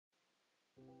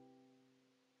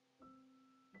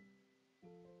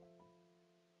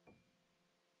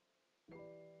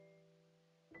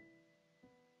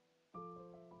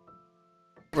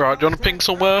Right, do you want to ping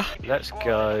somewhere? Let's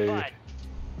go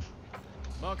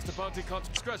Mark the bounty can't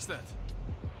scratch that.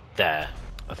 there.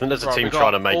 I think there's a Right, team we got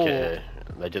trying to make all- it here.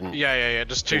 They didn't. Yeah.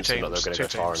 There's two didn't seem teams. like they were going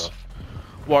to go far enough.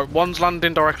 Right, one's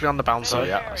landing directly on the bouncer. Oh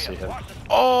yeah, I see him.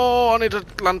 Oh, I need to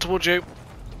land towards you.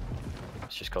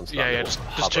 It's just gone to that Yeah, little there's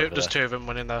hub over there's there. two of them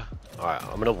winning there. Alright,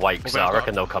 I'm gonna wait because Well, I we've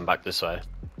reckon got- they'll come back this way.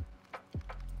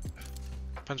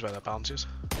 Depends where their bounce is.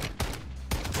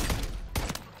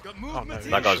 Got Oh, movement no,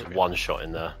 here. That guy's should be. one shot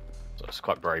in there. So it's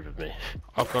quite brave of me.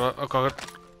 I've got a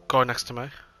guy next to me.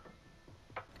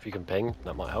 If you can ping,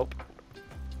 that might help.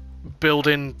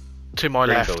 Building to my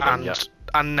Green left building,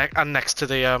 and next to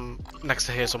the next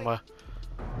to here somewhere.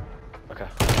 Okay.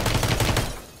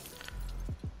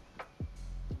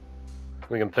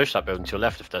 We can push that building to your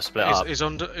left if they're split up. He's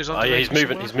under. He's Oh under. yeah, he's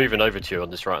moving. He's moving over to you on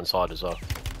this right hand side as well.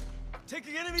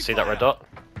 Taking enemy See that fire. red dot?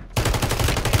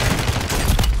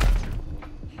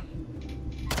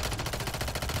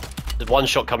 There's one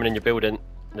shot coming in your building.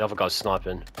 The other guy's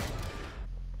sniping.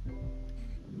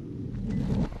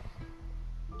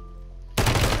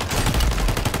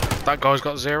 That guy's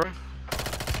got 0.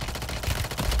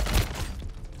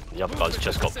 The other guy's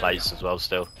just got plates as well.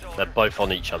 Still, they're both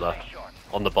on each other.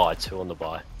 On the buy, two on the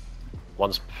buy.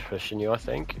 One's pushing you, I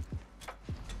think.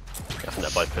 I think they're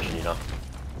both pushing you now.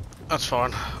 That's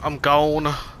fine. I'm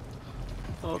gone.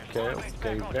 Okay,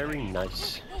 very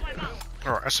nice.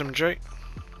 Alright, SMG.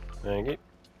 Thank you.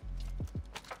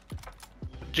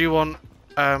 Do you want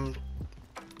a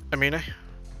mini?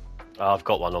 I've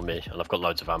got one on me, and I've got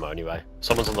loads of ammo anyway.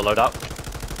 Someone's on the loadout.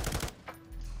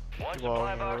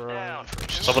 Well,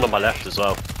 Someone on my left as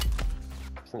well.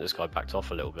 I think this guy backed off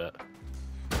a little bit.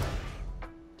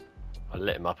 I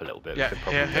lit him up a little bit. yeah, We could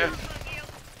probably here.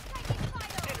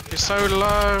 He's so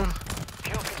low.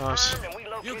 Nice.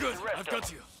 You're good. I've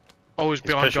got you. Oh, he's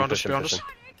behind pushing, us, behind us.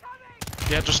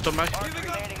 Yeah, just done me.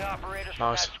 Moving up.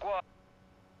 Nice.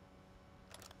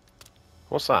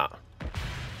 What's that?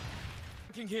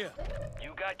 Looking here.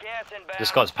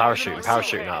 This guy's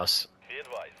parachuting at us.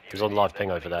 He's on live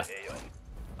ping over there.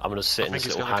 I'm gonna sit in I think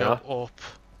this he's little gonna hangar. go up.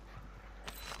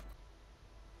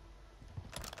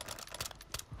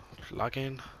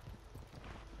 Lagging.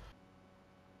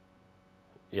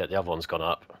 Yeah, the other one's gone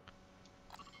up.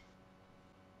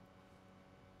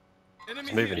 Enemy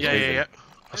He's moving, here. he's Yeah. moving.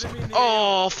 That's Enemy not- near.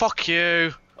 Oh, fuck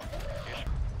you.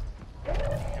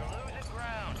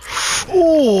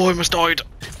 Oh, I almost died.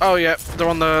 Oh yeah, they're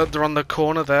on the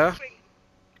corner there.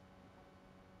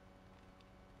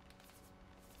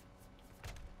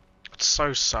 It's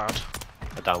so sad.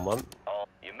 I down one.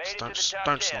 Just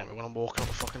don't snipe me when I'm walking up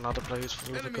the fucking ladder, please, for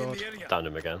the love of Enemy in God. the area. Downed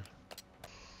him again.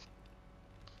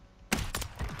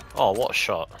 Oh, what a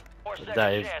shot.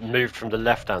 They've moved from the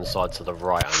left hand side to the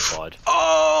right hand side.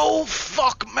 Oh,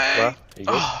 fuck me! Where? You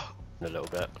good? Oh. In a little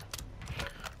bit.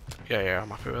 Yeah, I'm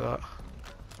happy with that.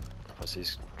 Because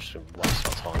he's just a waste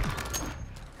of time.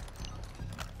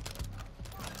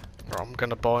 Right, I'm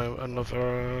gonna buy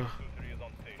another.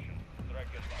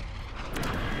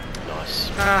 Nice.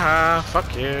 Haha,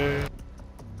 fuck you.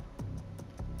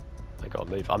 They gotta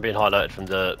move. I'm being highlighted from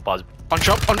the. By, On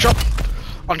shop, on shop,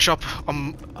 on shop.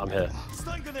 I'm here.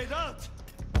 Stun grenade out.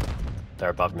 They're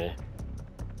above me.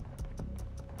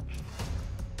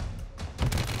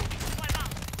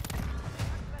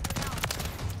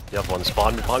 The other one's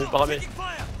behind me, behind me, behind me. Taking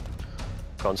fire.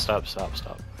 Go on, stab. Oh,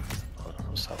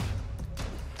 I'll stab.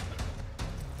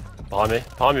 Behind me,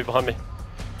 behind me, behind me.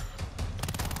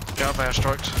 Get out of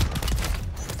airstrikes.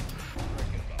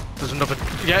 There's another.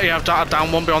 Yeah, I've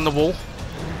down one behind the wall.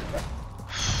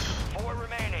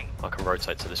 I can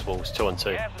rotate to this wall. It's 2 on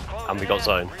 2. And we got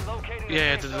zone.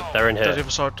 Yeah, They're in the here. other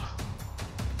side.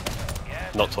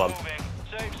 Knocked one.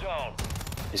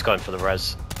 He's going for the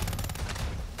res.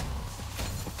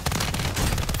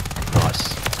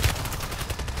 Nice.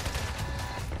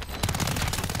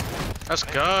 Let's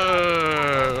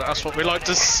go. That's what we like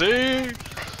to see.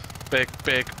 Big.